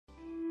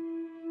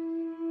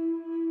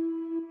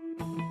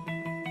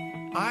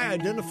I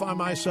identify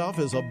myself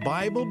as a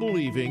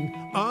Bible-believing,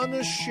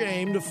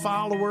 unashamed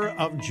follower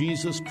of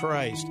Jesus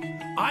Christ.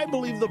 I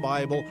believe the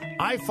Bible,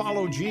 I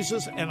follow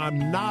Jesus, and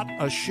I'm not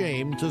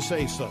ashamed to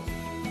say so.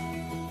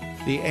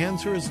 The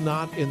answer is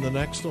not in the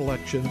next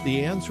election.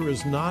 The answer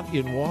is not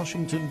in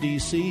Washington,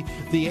 D.C.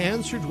 The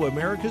answer to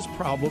America's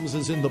problems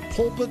is in the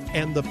pulpit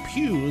and the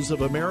pews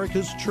of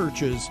America's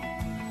churches.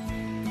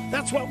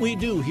 That's what we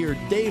do here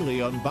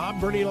daily on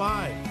Bob Burney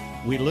Live.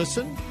 We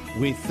listen,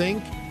 we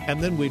think, and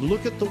then we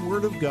look at the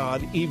Word of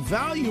God,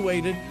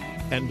 evaluate it,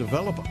 and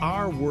develop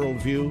our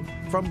worldview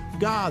from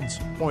God's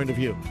point of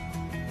view.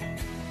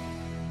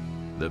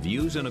 The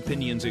views and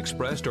opinions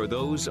expressed are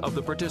those of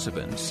the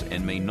participants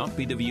and may not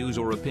be the views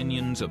or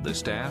opinions of the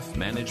staff,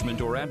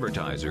 management, or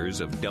advertisers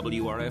of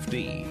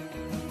WRFD.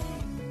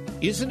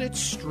 Isn't it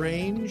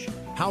strange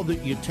how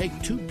that you take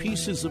two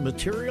pieces of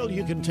material?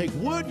 You can take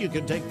wood, you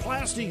can take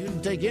plastic, you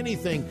can take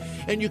anything,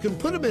 and you can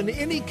put them in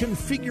any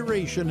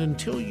configuration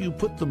until you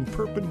put them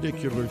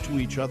perpendicular to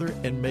each other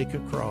and make a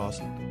cross.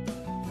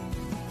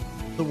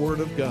 The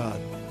Word of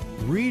God.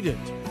 Read it.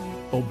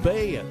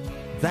 Obey it.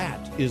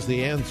 That is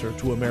the answer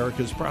to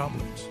America's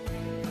problems.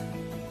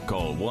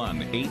 Call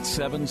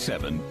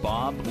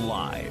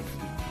 1-877-BOB-LIVE.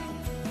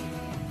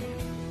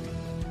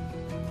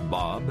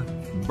 Bob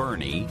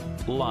Burney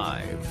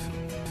Live.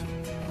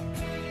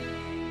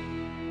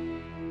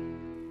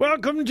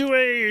 Welcome to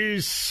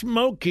a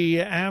smoky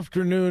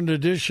afternoon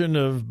edition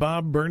of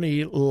Bob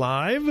Burney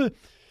Live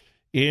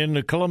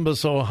in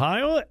Columbus,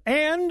 Ohio,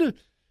 and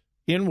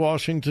in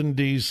Washington,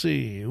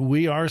 D.C.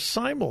 We are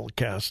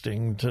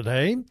simulcasting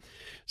today.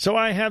 So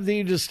I have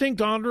the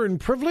distinct honor and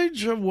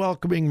privilege of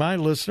welcoming my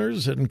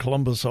listeners in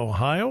Columbus,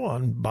 Ohio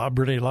on Bob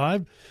Burney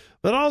Live,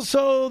 but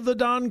also the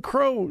Don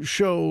Crow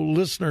Show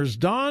listeners.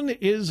 Don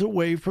is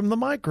away from the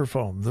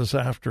microphone this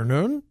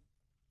afternoon,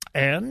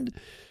 and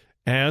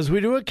as we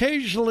do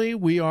occasionally,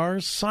 we are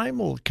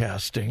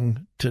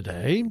simulcasting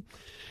today,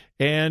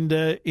 and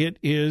it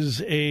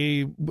is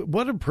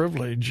what a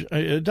privilege.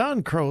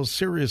 Don Crow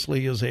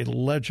seriously is a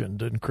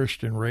legend in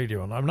Christian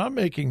radio, and I'm not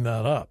making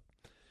that up.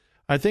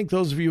 I think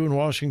those of you in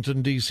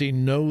Washington, D.C.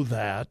 know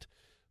that,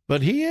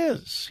 but he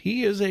is.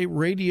 He is a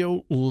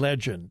radio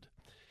legend,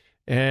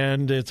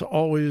 and it's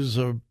always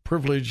a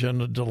privilege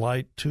and a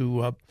delight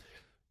to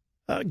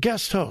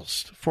guest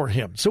host for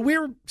him. So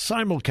we're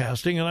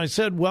simulcasting, and I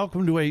said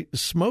welcome to a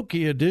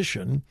smoky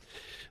edition.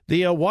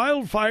 The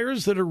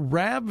wildfires that are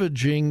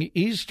ravaging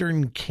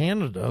eastern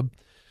Canada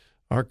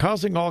are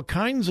causing all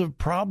kinds of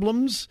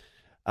problems.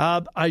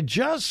 I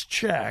just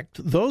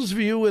checked. Those of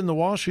you in the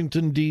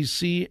Washington,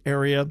 D.C.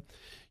 area,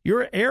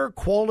 your air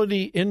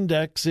quality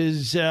index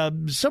is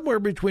somewhere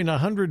between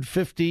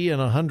 150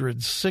 and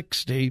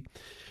 160,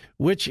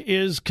 which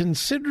is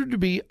considered to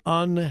be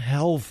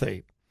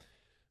unhealthy.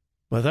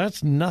 But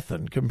that's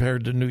nothing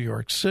compared to New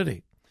York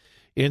City.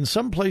 In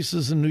some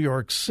places in New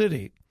York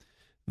City,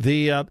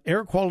 the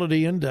air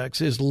quality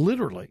index is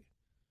literally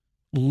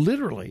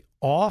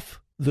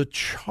off the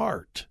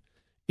chart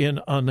in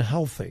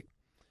unhealthy.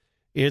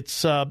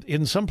 It's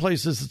in some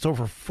places it's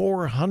over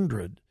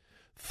 400.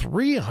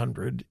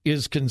 300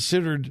 is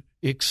considered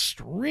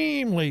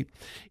extremely.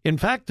 In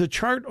fact, the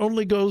chart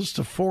only goes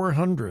to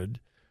 400,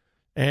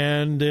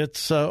 and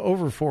it's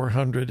over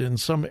 400 in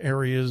some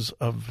areas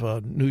of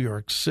New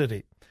York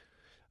City.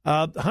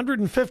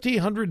 150,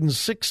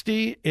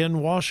 160 in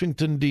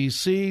Washington,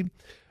 D.C.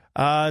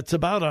 It's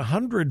about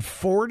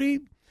 140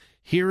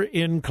 here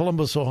in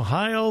Columbus,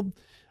 Ohio,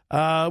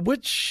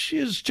 which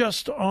is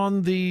just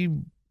on the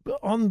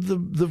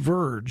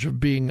verge of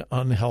being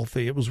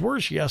unhealthy. It was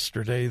worse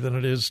yesterday than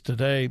it is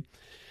today,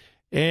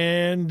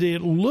 and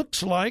it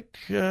looks like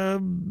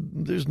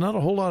there's not a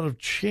whole lot of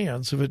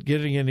chance of it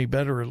getting any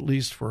better, at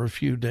least for a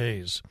few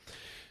days.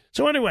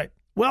 So anyway,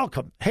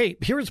 welcome. Hey,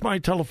 here's my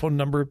telephone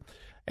number,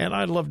 and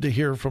I'd love to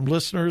hear from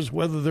listeners,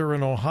 whether they're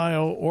in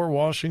Ohio or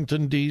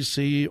Washington,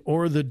 D.C.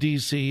 or the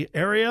D.C.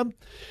 area.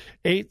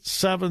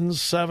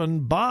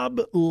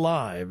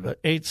 877-BOB-LIVE,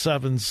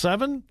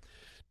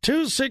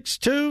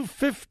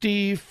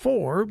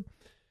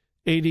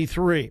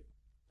 877-262-5483.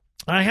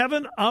 I have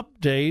an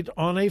update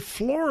on a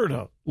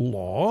Florida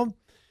law.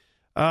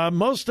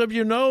 Most of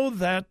you know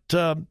that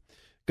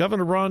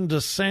Governor Ron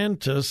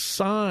DeSantis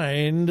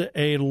signed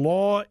a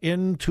law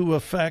into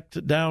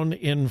effect down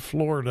in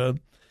Florida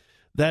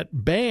that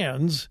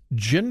bans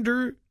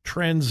gender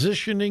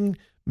transitioning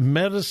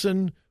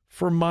medicine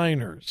for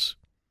minors.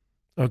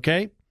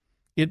 Okay?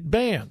 It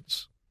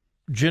bans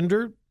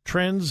gender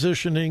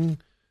transitioning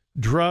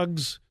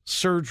drugs,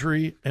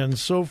 surgery, and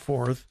so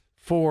forth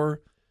for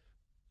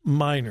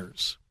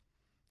minors.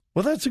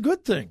 Well, that's a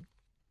good thing.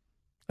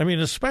 I mean,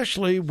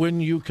 especially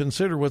when you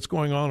consider what's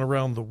going on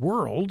around the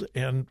world,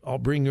 and I'll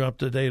bring you up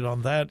to date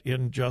on that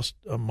in just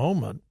a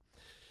moment.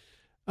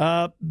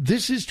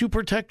 This is to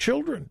protect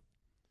children.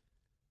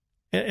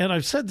 And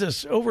I've said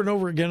this over and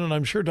over again, and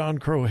I'm sure Don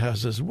Crow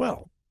has as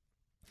well.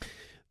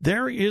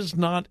 There is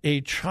not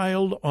a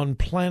child on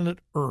planet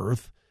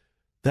Earth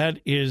that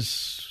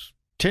is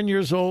 10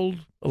 years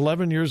old,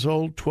 11 years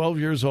old, 12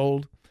 years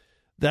old,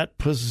 that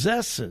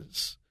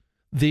possesses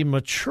the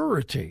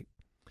maturity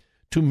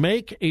to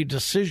make a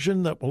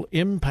decision that will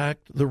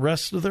impact the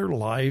rest of their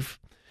life,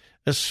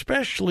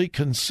 especially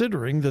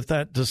considering that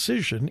that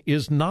decision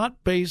is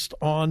not based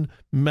on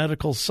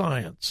medical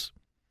science.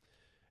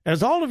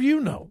 As all of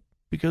you know,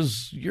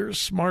 because you're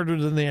smarter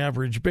than the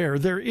average bear,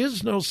 there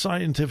is no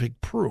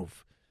scientific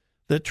proof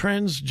that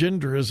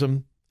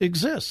transgenderism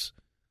exists.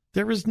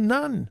 There is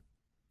none.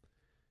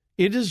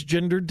 It is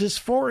gender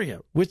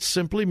dysphoria, which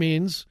simply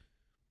means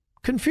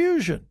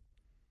confusion.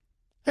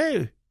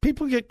 Hey,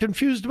 people get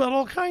confused about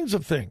all kinds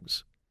of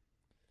things.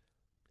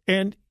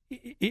 And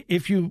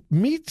if you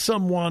meet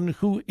someone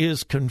who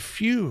is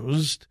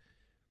confused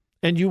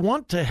and you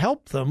want to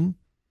help them,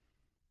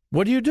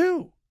 what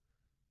do?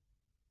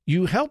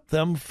 You help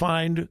them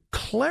find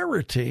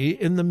clarity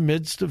in the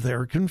midst of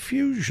their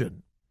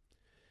confusion.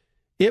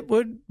 It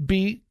would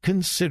be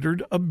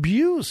considered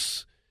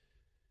abuse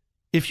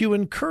if you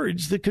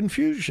encourage the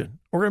confusion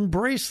or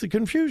embrace the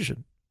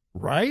confusion,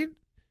 right?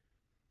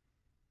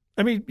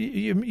 I mean,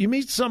 you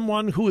meet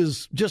someone who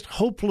is just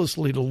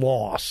hopelessly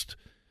lost.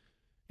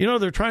 You know,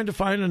 they're trying to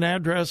find an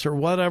address or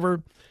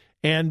whatever,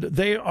 and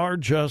they are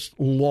just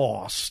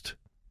lost.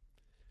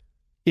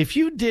 If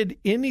you did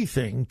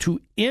anything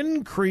to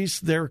increase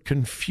their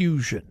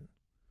confusion,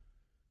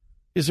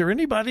 is there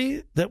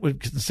anybody that would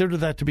consider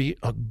that to be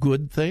a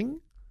good thing?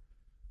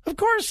 Of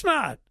course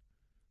not.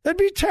 That'd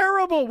be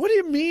terrible. What do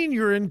you mean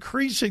you're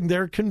increasing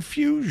their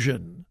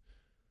confusion?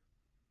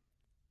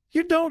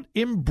 You don't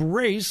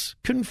embrace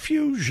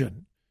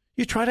confusion.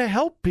 You try to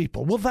help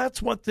people. Well,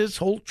 that's what this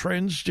whole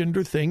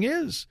transgender thing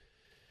is.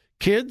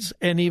 Kids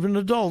and even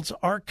adults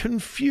are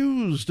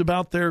confused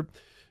about their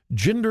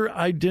gender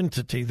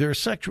identity, their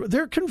sexual.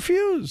 They're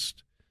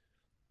confused.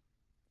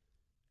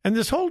 And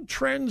this whole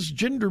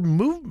transgender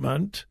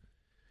movement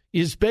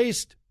is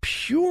based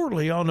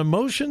purely on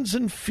emotions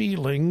and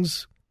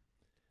feelings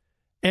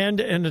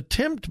and an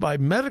attempt by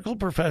medical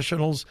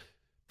professionals,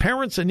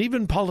 parents, and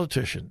even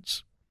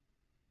politicians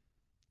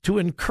to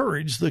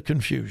encourage the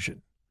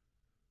confusion.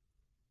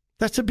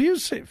 That's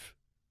abusive.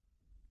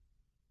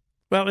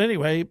 Well,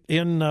 anyway,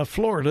 in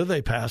Florida,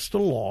 they passed a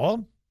law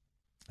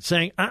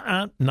saying,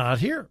 not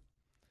here.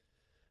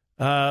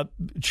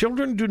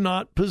 Children do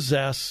not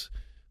possess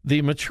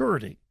the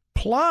maturity.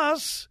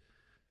 Plus,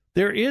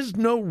 there is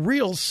no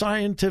real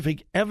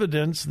scientific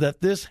evidence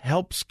that this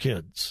helps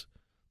kids.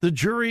 The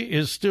jury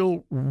is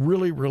still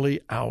really,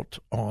 really out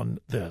on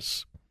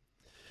this.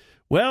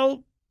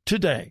 Well,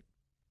 today,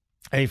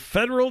 a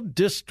federal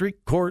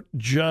district court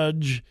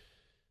judge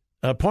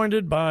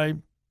appointed by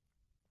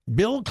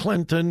Bill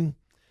Clinton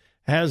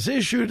has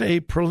issued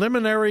a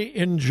preliminary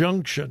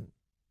injunction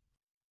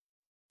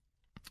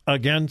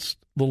against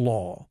the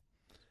law.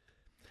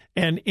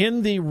 And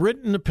in the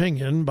written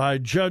opinion by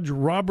Judge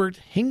Robert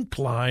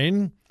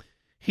Hinkline,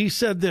 he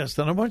said this,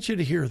 and I want you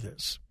to hear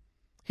this.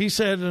 He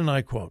said, and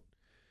I quote,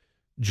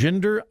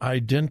 "Gender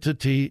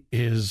identity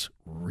is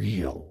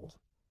real.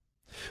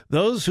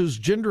 Those whose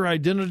gender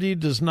identity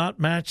does not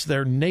match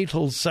their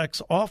natal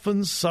sex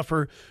often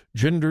suffer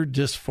gender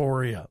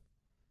dysphoria."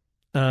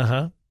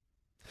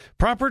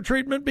 Proper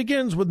treatment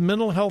begins with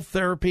mental health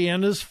therapy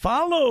and is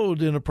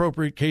followed in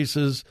appropriate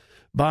cases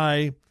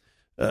by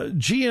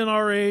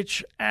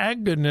GnRH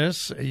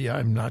agonists,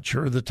 I'm not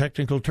sure the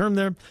technical term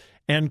there,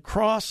 and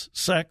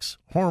cross-sex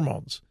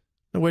hormones.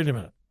 Now, wait a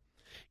minute.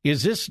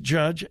 Is this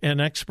judge an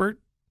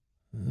expert?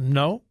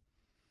 No.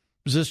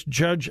 Is this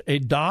judge a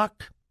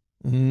doc?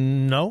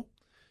 No.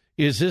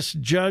 Is this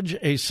judge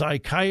a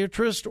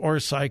psychiatrist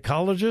or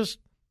psychologist?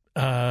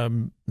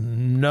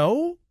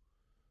 No.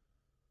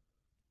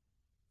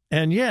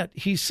 And yet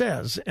he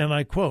says, and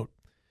I quote,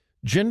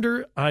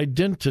 "Gender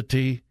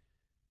identity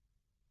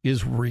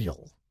is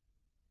real."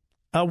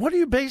 What do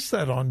you base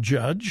that on,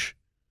 Judge?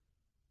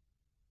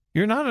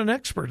 You're not an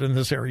expert in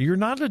this area. You're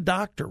not a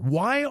doctor.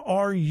 Why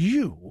are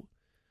you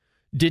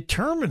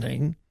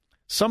determining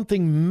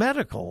something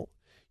medical?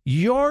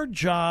 Your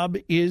job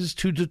is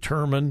to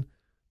determine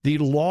the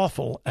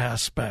lawful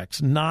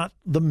aspects, not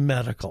the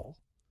medical.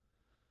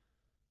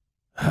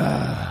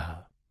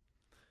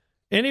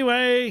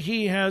 Anyway,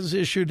 he has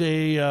issued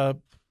a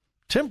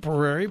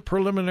temporary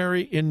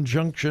preliminary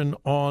injunction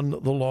on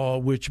the law,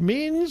 which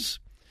means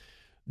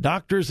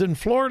doctors in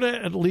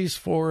Florida, at least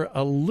for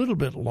a little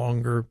bit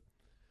longer,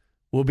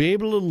 will be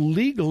able to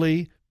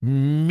legally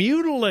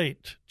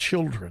mutilate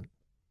children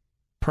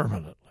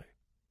permanently.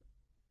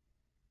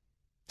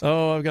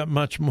 Oh, I've got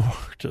much more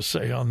to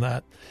say on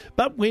that,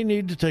 but we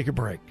need to take a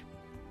break.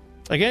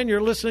 Again,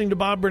 you're listening to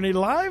Bob Burney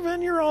Live,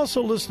 and you're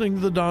also listening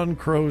to The Don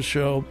Crow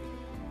Show.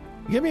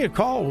 Give me a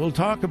call. We'll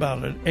talk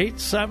about it.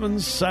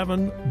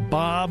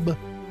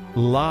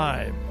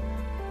 877-BOB-LIVE.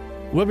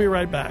 We'll be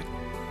right back.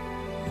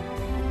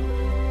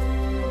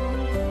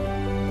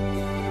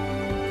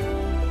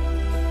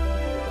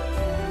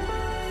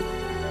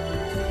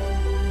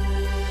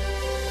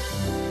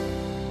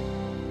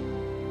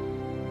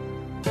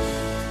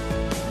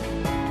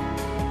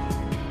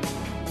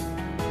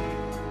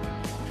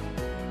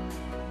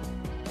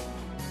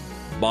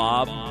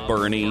 Bob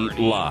Burney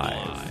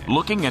Live.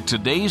 Looking at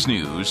today's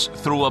news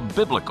through a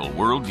biblical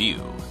worldview.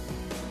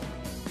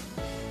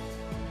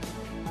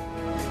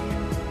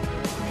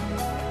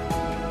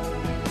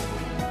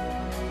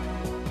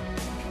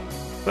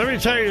 Let me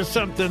tell you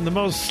something. The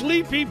most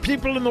sleepy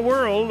people in the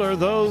world are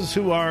those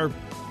who are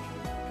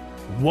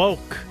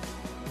woke.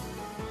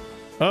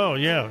 Oh,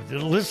 yeah.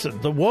 Listen,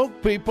 the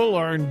woke people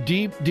are in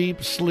deep,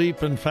 deep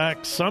sleep. In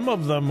fact, some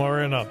of them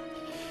are in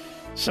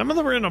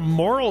a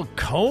moral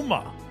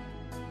coma.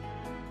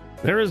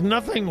 There is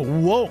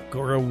nothing woke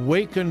or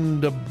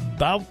awakened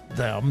about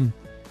them,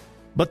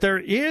 but there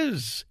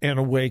is an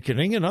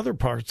awakening in other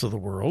parts of the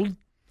world.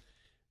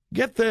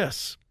 Get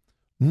this.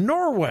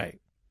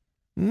 Norway.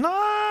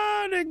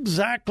 Not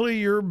exactly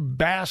your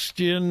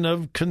bastion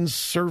of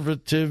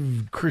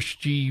conservative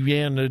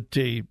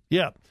Christianity.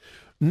 Yeah.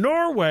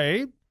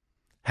 Norway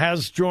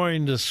has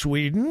joined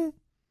Sweden,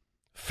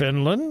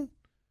 Finland,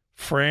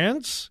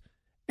 France,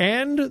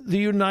 and the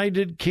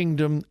United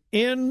Kingdom.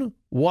 In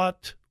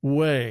what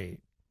way?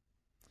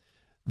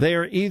 They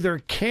are either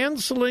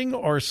canceling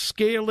or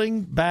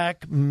scaling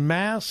back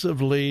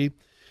massively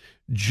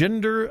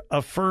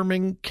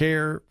gender-affirming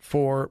care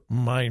for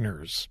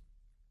minors,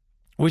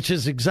 which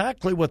is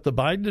exactly what the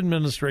Biden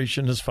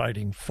administration is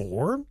fighting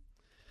for.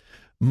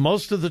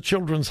 Most of the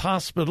children's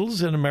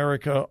hospitals in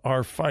America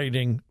are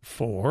fighting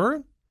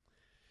for.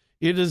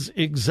 It is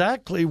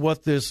exactly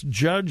what this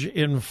judge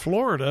in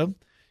Florida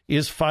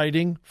is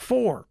fighting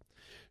for.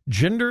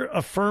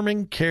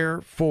 Gender-affirming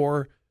care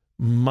for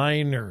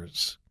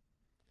minors.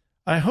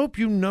 I hope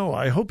you know,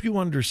 I hope you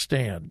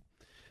understand.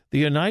 The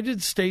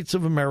United States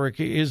of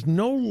America is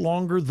no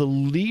longer the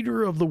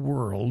leader of the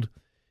world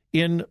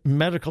in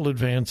medical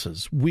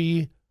advances.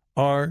 We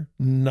are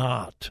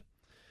not.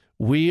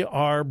 We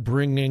are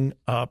bringing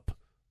up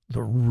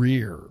the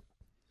rear.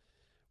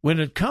 When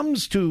it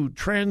comes to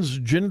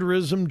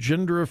transgenderism,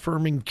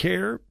 gender-affirming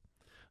care,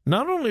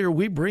 not only are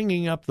we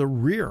bringing up the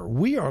rear,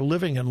 we are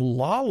living in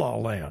la-la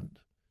land.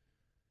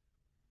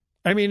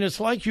 I mean, it's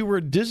like you were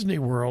at Disney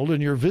World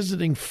and you're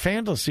visiting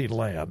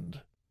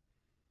Fantasyland.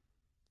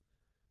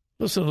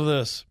 Listen to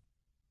this.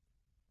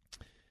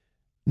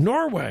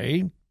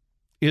 Norway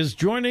is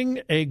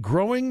joining a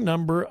growing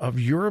number of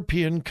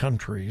European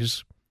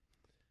countries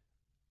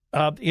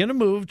in a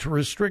move to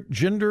restrict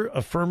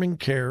gender-affirming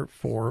care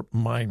for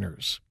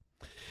minors.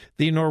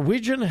 The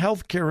Norwegian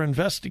Healthcare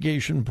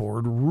Investigation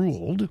Board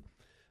ruled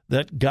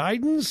that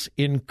guidance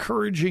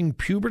encouraging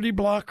puberty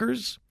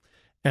blockers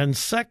and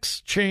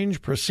sex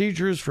change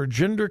procedures for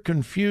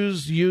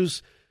gender-confused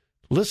use,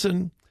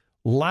 listen,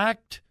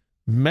 lacked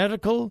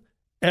medical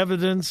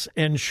evidence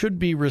and should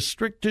be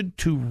restricted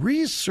to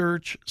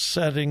research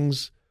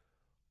settings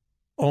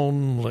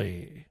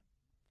only.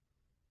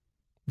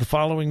 The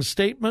following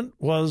statement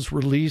was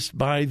released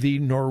by the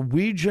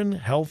Norwegian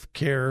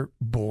Healthcare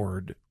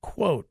Board.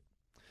 Quote,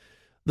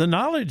 the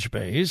knowledge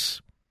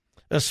base,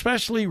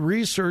 especially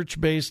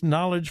research-based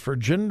knowledge for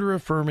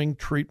gender-affirming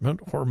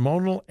treatment,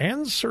 hormonal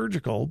and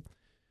surgical,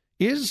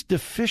 is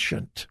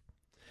deficient,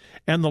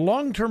 and the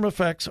long-term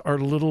effects are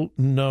little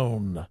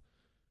known.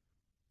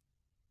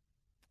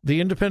 The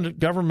independent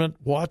government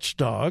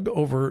watchdog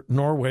over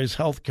Norway's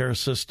healthcare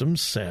system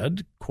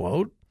said,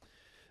 quote,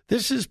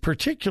 this is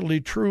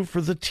particularly true for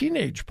the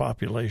teenage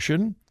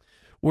population,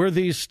 where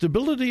the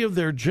stability of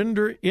their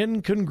gender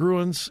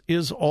incongruence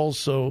is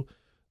also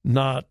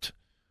not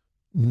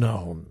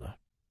known.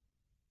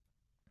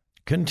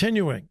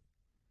 Continuing,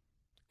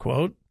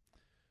 quote,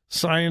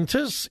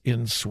 scientists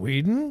in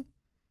Sweden,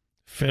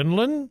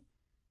 Finland,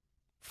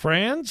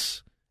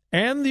 France,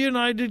 and the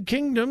United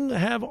Kingdom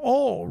have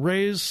all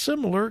raised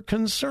similar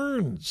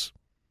concerns,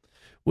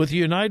 with the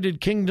United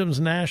Kingdom's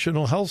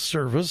National Health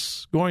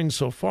Service going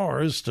so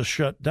far as to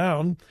shut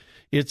down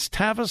its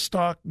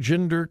Tavistock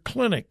Gender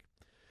Clinic,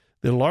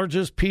 the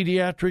largest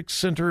pediatric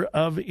center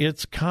of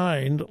its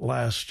kind,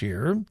 last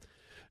year,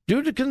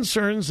 due to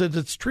concerns that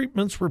its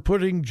treatments were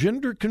putting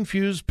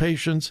gender-confused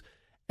patients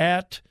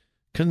at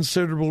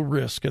considerable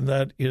risk, and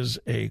that is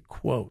a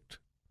quote.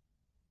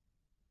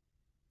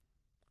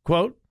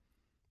 Quote,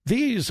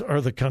 these are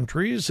the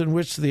countries in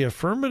which the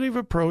affirmative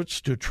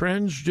approach to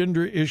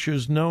transgender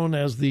issues known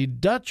as the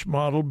Dutch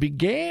model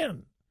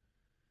began,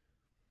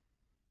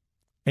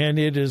 and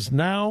it is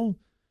now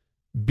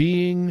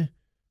being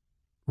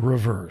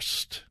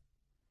reversed.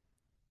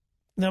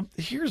 Now,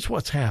 here's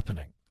what's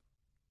happening.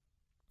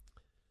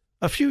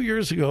 A few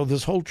years ago,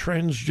 this whole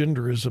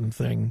transgenderism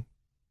thing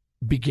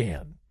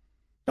began.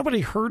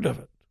 Nobody heard of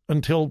it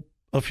until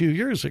a few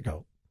years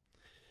ago.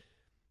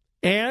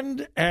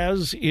 And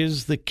as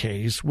is the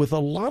case with a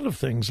lot of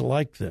things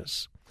like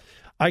this,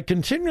 I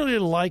continually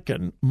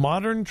liken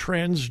modern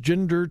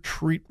transgender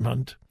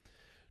treatment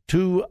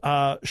to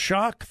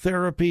shock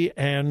therapy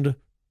and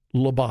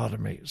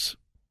lobotomies.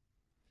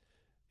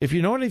 If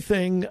you know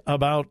anything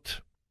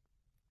about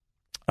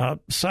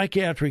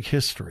psychiatric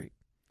history,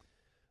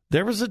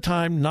 there was a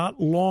time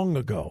not long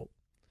ago,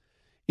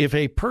 if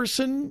a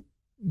person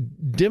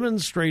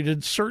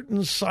demonstrated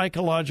certain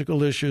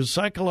psychological issues,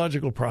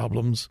 psychological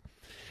problems,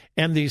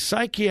 And the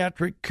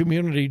psychiatric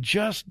community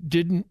just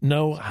didn't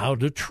know how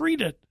to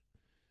treat it.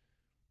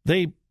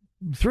 They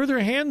threw their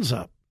hands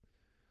up.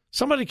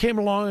 Somebody came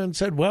along and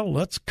said, well,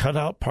 let's cut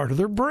out part of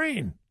their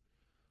brain.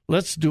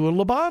 Let's do a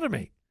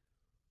lobotomy.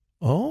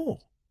 Oh,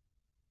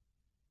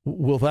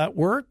 will that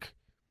work?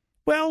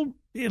 Well,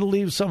 it'll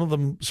leave some of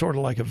them sort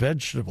of like a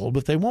vegetable,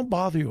 but they won't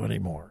bother you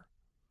anymore.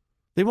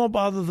 They won't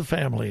bother the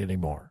family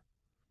anymore.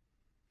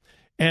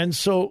 And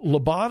so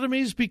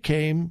lobotomies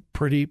became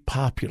pretty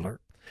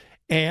popular,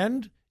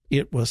 and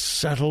it was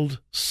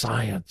settled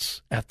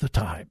science at the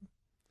time.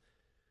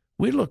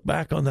 We look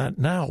back on that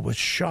now with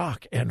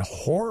shock and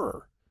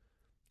horror.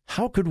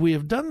 How could we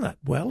have done that?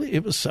 Well, it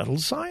was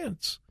settled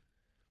science.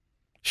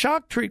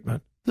 Shock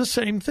treatment, the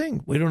same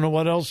thing. We don't know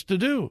what else to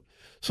do.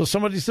 So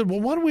somebody said,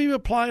 well, why don't we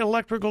apply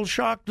electrical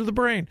shock to the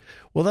brain?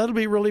 Well, that'll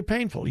be really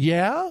painful.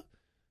 Yeah,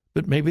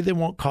 but maybe they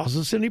won't cause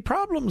us any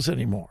problems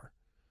anymore.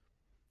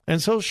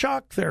 And so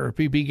shock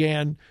therapy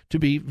began to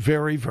be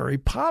very, very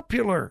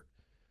popular.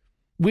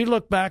 We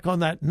look back on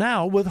that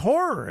now with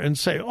horror and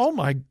say, oh,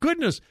 my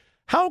goodness,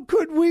 how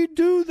could we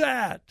do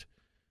that?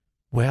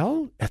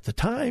 Well, at the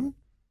time,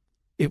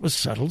 it was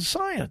settled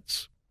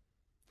science.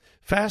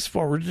 Fast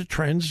forward to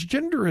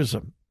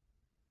transgenderism.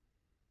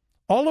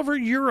 All over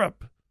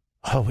Europe,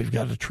 oh, we've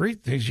got to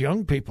treat these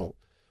young people.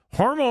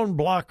 Hormone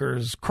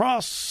blockers,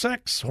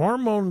 cross-sex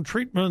hormone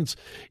treatments,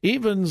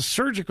 even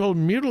surgical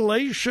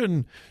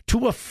mutilation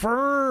to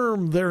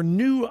affirm their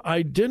new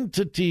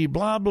identity,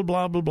 blah, blah,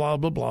 blah, blah, blah,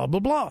 blah, blah, blah,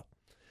 blah.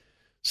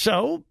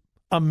 So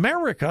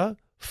America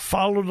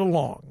followed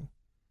along.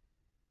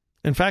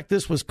 In fact,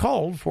 this was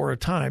called for a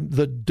time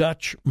the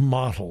Dutch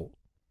model.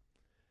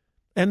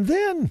 And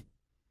then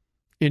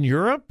in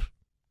Europe,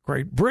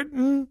 Great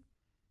Britain,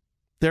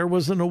 there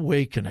was an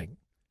awakening.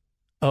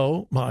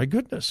 Oh, my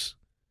goodness.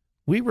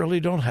 We really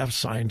don't have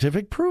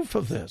scientific proof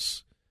of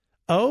this.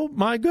 Oh,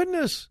 my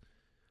goodness.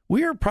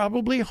 We are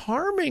probably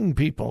harming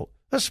people,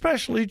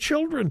 especially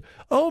children.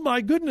 Oh,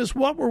 my goodness,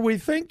 what were we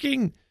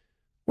thinking?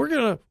 We're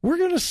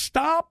gonna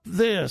stop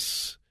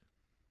this.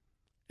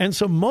 And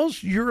so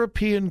most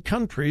European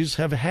countries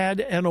have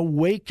had an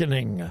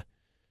awakening.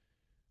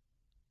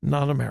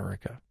 Not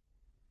America.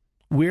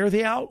 We're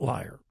the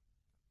outlier.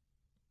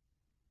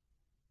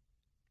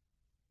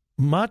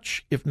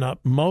 Much, if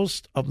not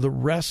most, of the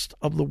rest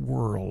of the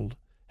world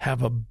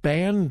have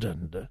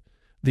abandoned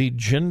the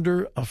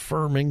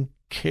gender-affirming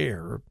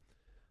care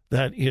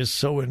that is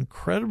so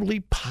incredibly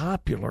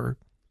popular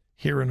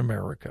here in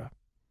America.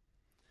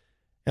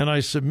 And I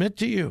submit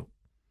to you,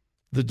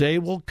 the day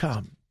will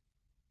come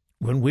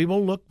when we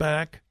will look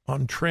back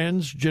on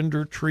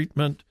transgender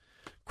treatment,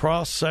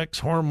 cross-sex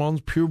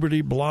hormones,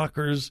 puberty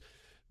blockers,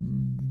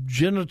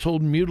 genital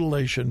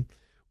mutilation.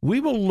 We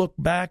will look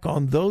back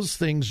on those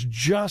things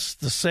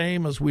just the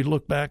same as we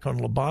look back on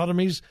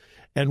lobotomies,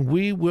 and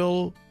we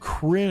will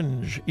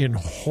cringe in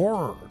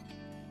horror.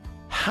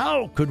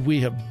 How could we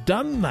have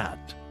done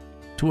that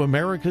to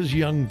America's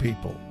young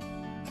people?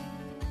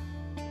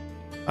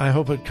 I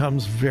hope it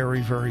comes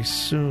very, very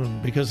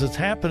soon, because it's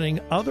happening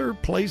other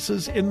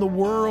places in the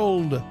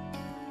world.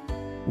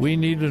 We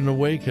need an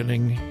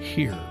awakening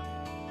here.